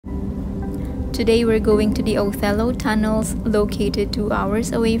Today we're going to the Othello tunnels, located 2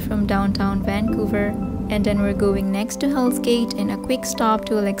 hours away from downtown Vancouver, and then we're going next to Hell's Gate and a quick stop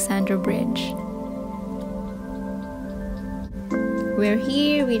to Alexandra Bridge. We're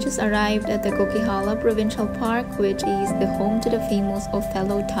here, we just arrived at the Coquihalla Provincial Park, which is the home to the famous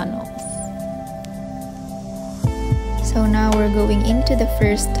Othello tunnels. So now we're going into the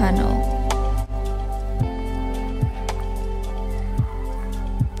first tunnel.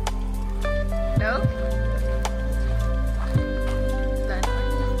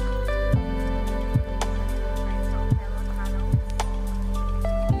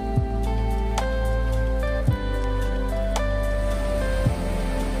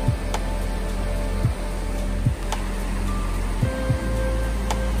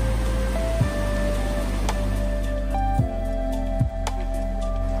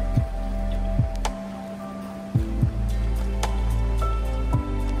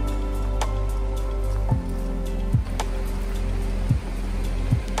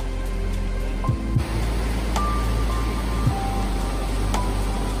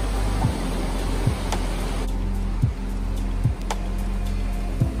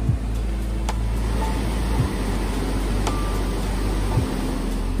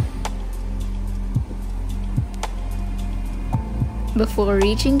 Before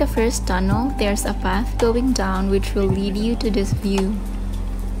reaching the first tunnel, there's a path going down which will lead you to this view.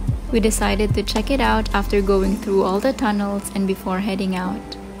 We decided to check it out after going through all the tunnels and before heading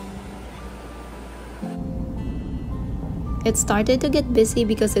out. It started to get busy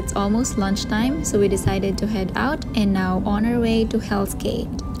because it's almost lunchtime, so we decided to head out and now on our way to Hell's Gate.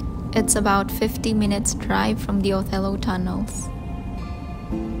 It's about 50 minutes drive from the Othello tunnels.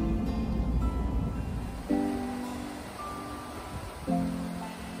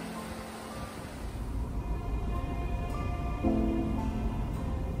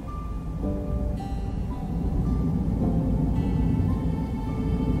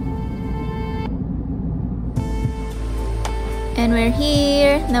 And we're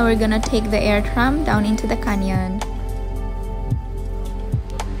here. Now we're gonna take the air tram down into the canyon.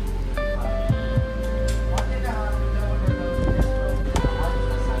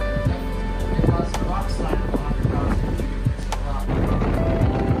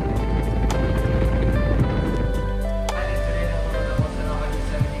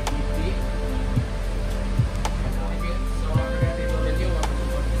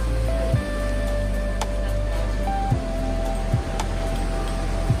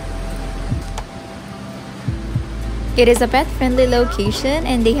 It is a pet-friendly location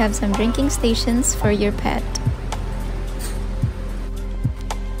and they have some drinking stations for your pet.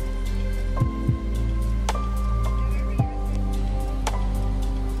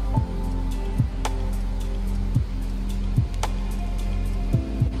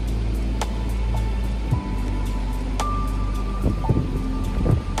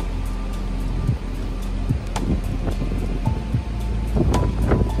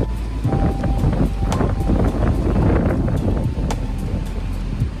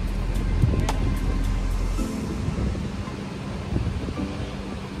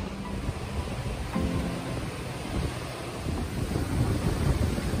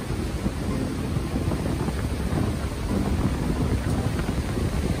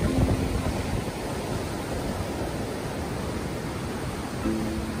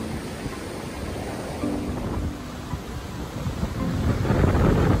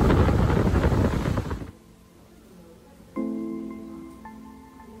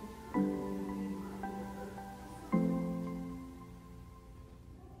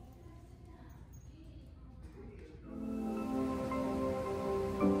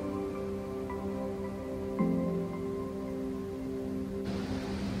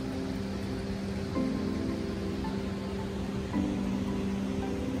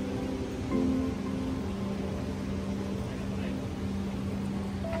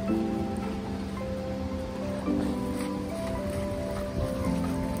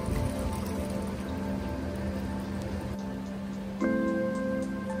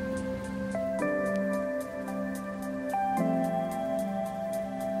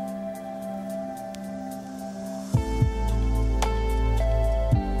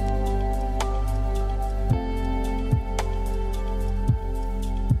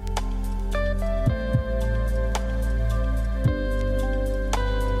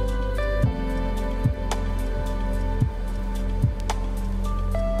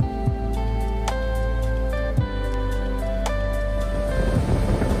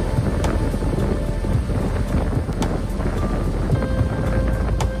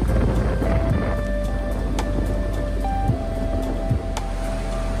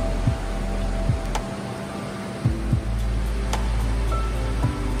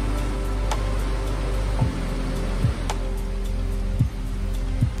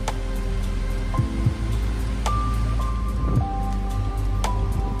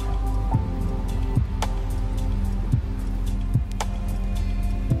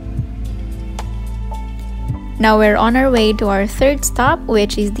 Now we're on our way to our third stop,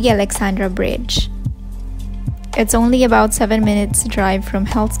 which is the Alexandra Bridge. It's only about 7 minutes drive from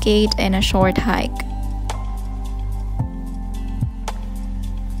Hell's Gate and a short hike.